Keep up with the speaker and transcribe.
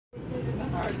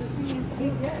Alright, just see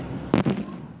you get.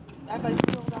 I thought you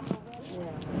don't got no bad.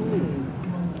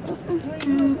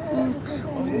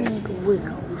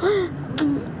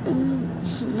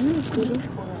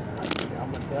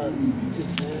 I'm gonna tell you.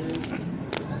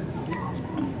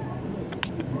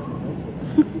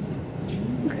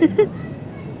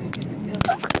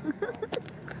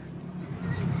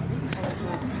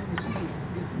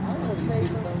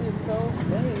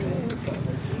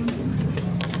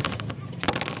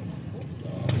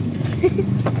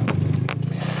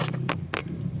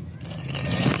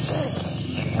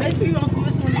 Make sure you don't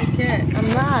squish on that cat. I'm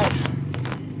not.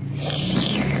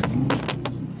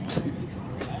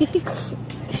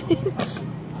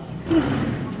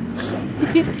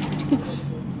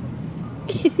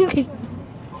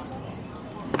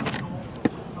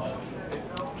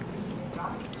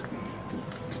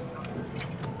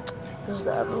 There's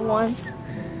the other ones.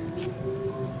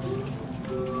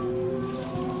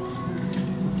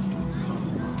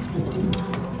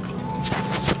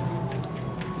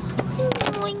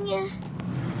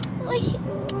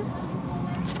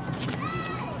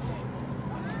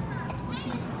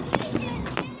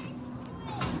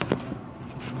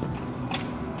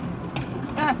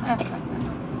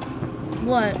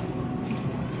 What?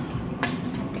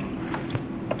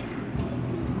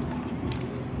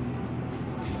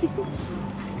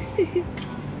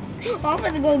 I'm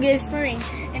gonna go get a string,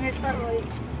 and it's not like.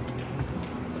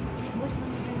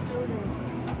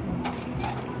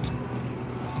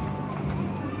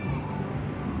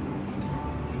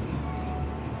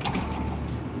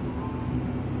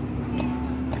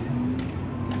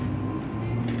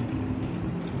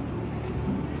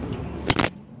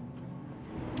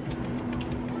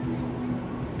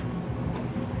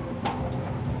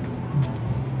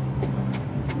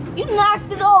 You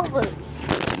knocked it over.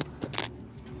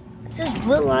 I just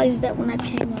realized that when I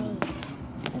came out.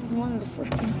 That was one of the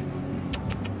first things.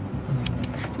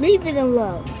 Leave it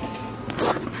alone.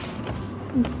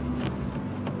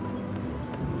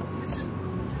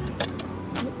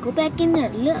 Go back in there.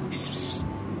 Look.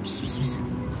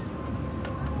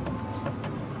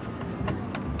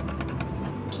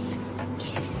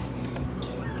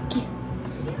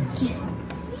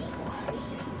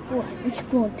 What you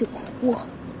going to? What?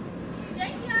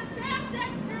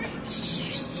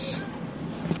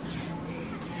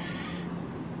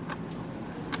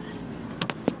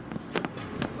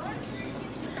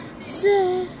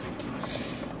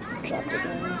 Drop it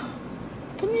down.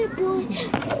 Come here, boy.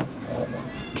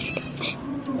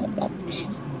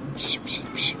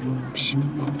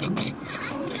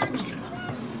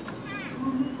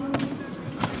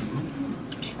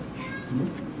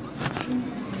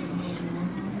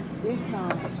 Big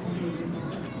time.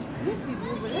 Yes, you do,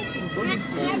 but that's some big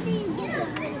I didn't get a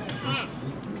big cat.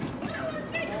 Is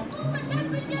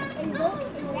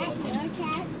that your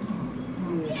cat?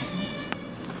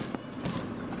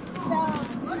 So,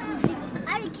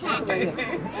 I'm a cat.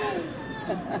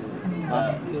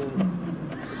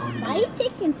 Why are you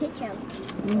taking pictures?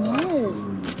 No.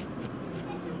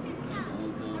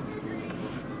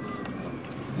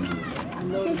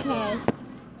 It's okay.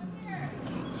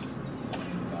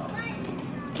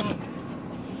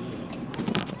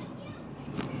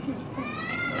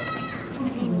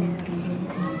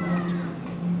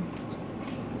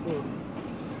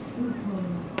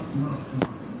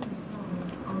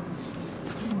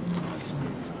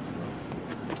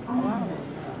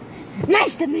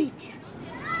 Nice to meet you.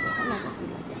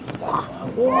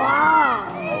 Wow.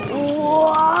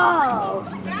 Wow.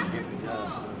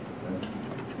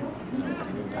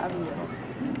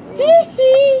 Hee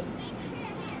hee.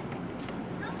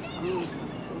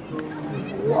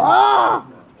 Wow.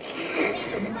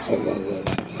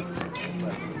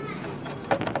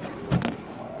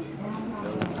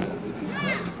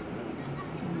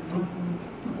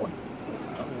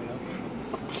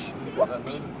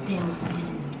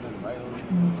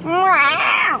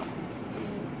 Wow.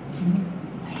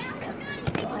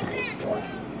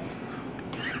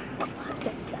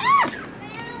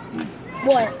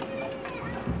 What?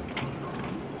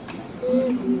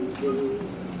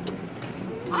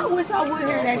 I wish I would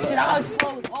hear that shit. I'll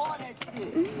expose all that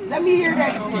shit. Let me hear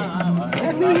that shit.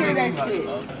 Let me hear that shit.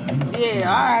 Yeah,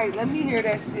 alright. Let me hear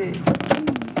that shit.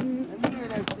 Let me hear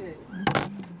that shit.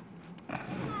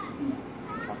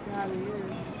 Fucking out of here.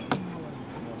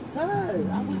 Cuz,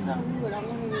 I wish I would. I want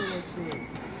to hear that shit.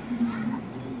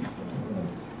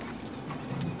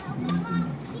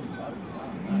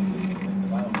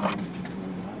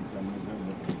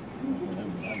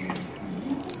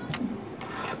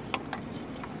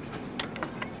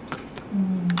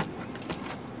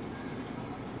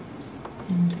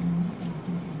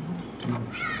 Yeah,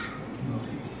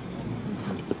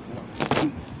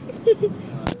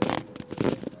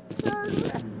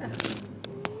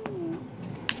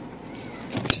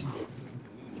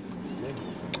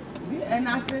 and I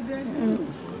said that too.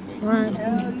 Right.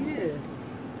 Hell yeah.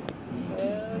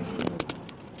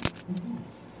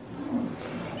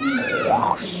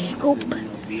 Hell Scoop.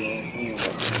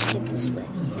 Get this way.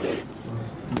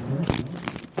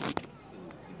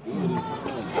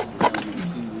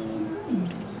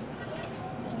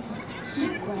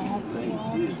 Grab the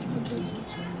wall.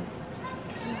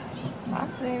 I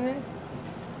seen it.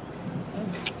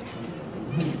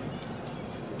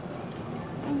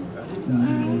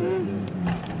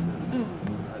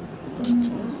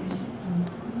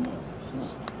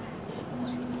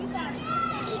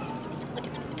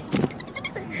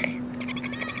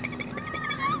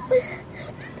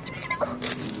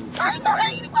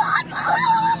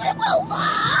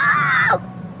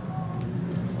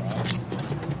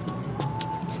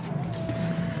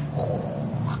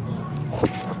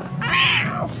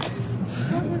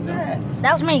 What was that?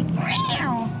 That was me.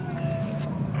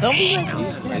 Don't be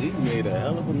like Man, he made a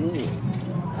hell of a noise.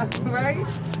 right?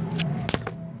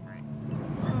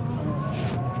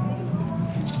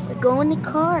 Go in the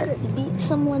car. Beat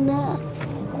someone up.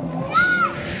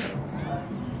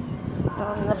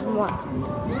 Oh, nothing more.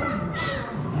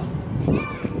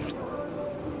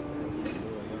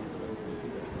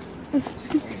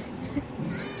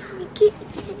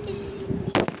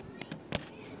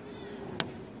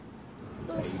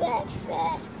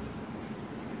 Fat.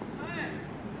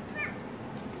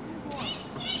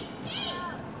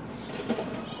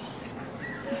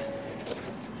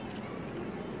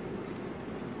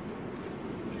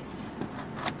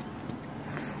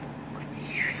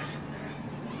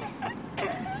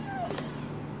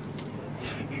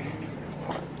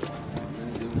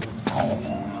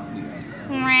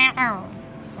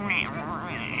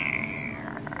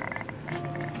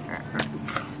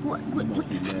 What? Man,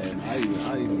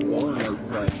 I even won like I wasn't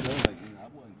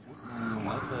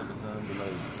my type of time, but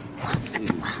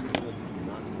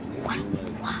like,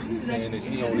 she's saying that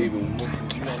she don't even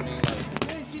want you know what I mean? Like,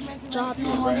 Job you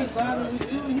ain't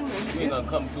gonna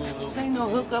come through with Ain't no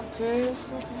hookup, Chris.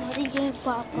 Somebody get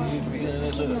pop you see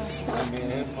that Stop. I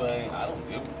mean, I don't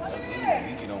give a fuck.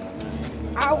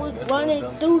 I was running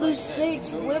through the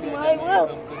six with my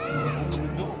left.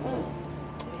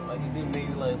 Like, it didn't make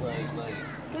like.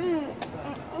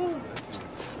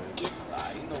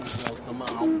 You know what y'all talking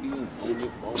about? I don't feel on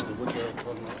your phone or what y'all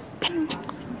talking about.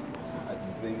 I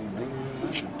can say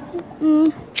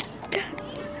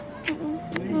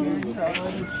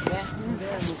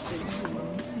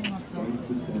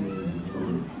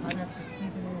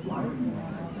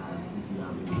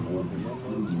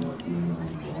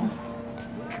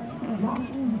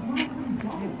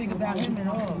Didn't think about him at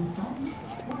all.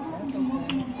 That's okay.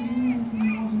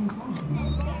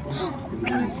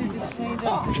 She just changed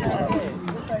up just like that.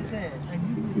 Just like that. Like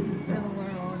you was telling her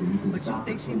on, but you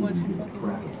think she wants you fucking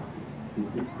right.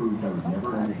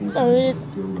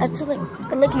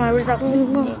 I lick my wrist up.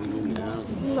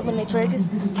 When they try this.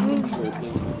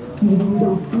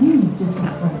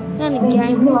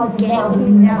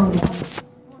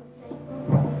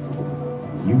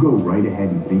 You go right ahead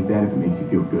and think that if it makes you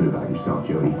feel good about yourself,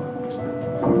 Jody.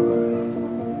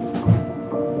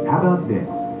 How about this?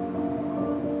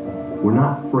 We're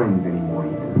not friends anymore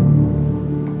either.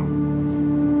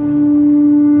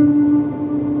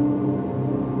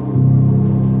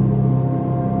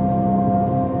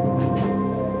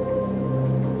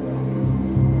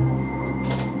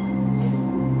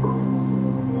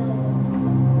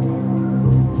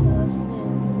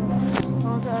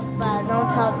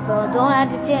 Don't have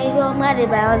to change your money,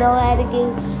 but don't have to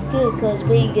get good, cause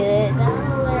we good. Don't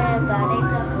worry about it.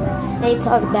 They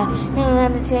talk about don't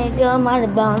have to change your money,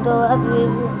 but don't have to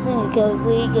get cause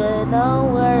we good.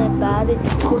 Don't worry about it. Of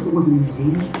course it wasn't me,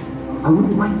 Katie. I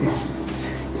wouldn't like that.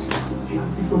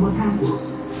 Just stole my password.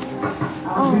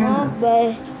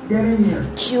 Babe. Get in here.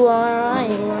 You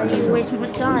alright? You waste my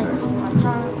time. I'm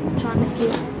trying to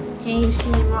get. Can you see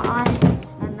my eyes?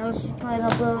 I know she's playing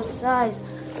on both sides.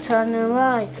 Trying to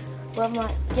lie, but my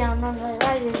down on the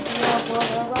right is up on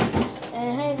the right. And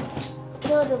hey,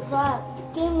 to the flat,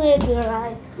 didn't let the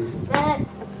right. Rat,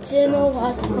 dinner,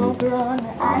 white, over on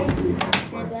the ice.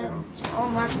 And that's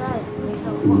on my side. Make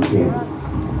no fucking up.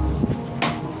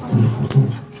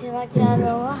 She like that a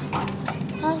lot.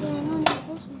 I don't know the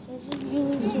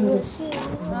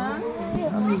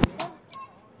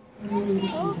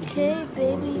okay,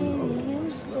 baby, you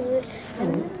used to it.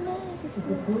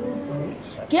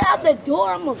 Get out the door,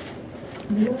 I'm a...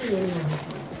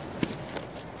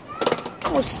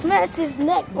 I'm gonna smash his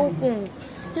neck open.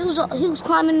 He was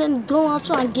climbing in the door. I was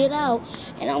trying to get out,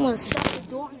 and I'm gonna shut the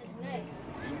door in his neck.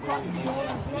 Crack the door in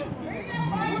his neck.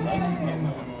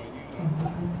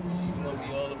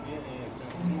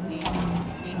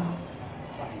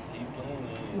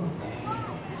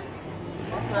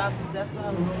 That's what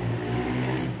I'm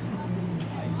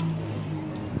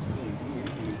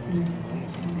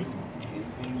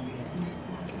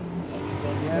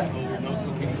No,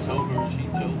 so he told her she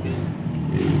choking.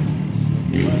 But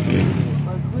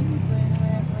Queen's playing her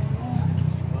ass right now.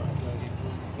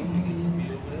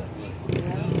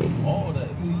 All that.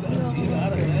 She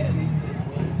got her ass.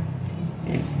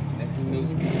 Next thing you know,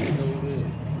 she be sitting over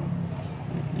there.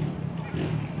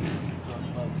 She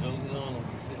talking about joking on and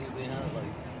be sitting behind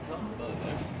like she talking about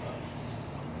everybody.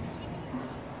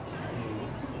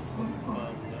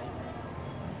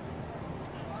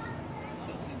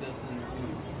 She does in the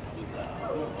room. I just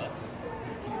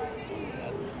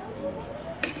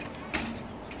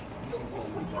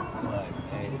like,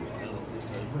 hey,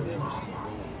 whatever she's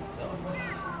doing, tell her.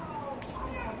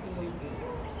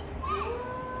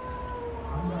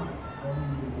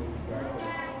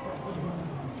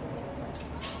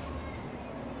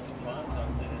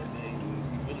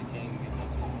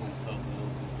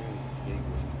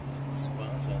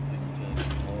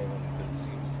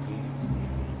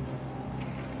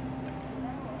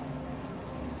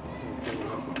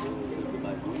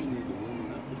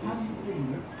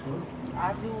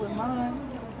 I do with mine.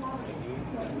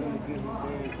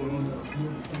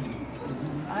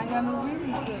 I ain't got no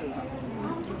reason to.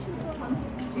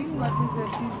 She lucky that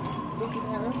she's looking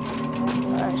at her.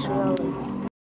 Alright, so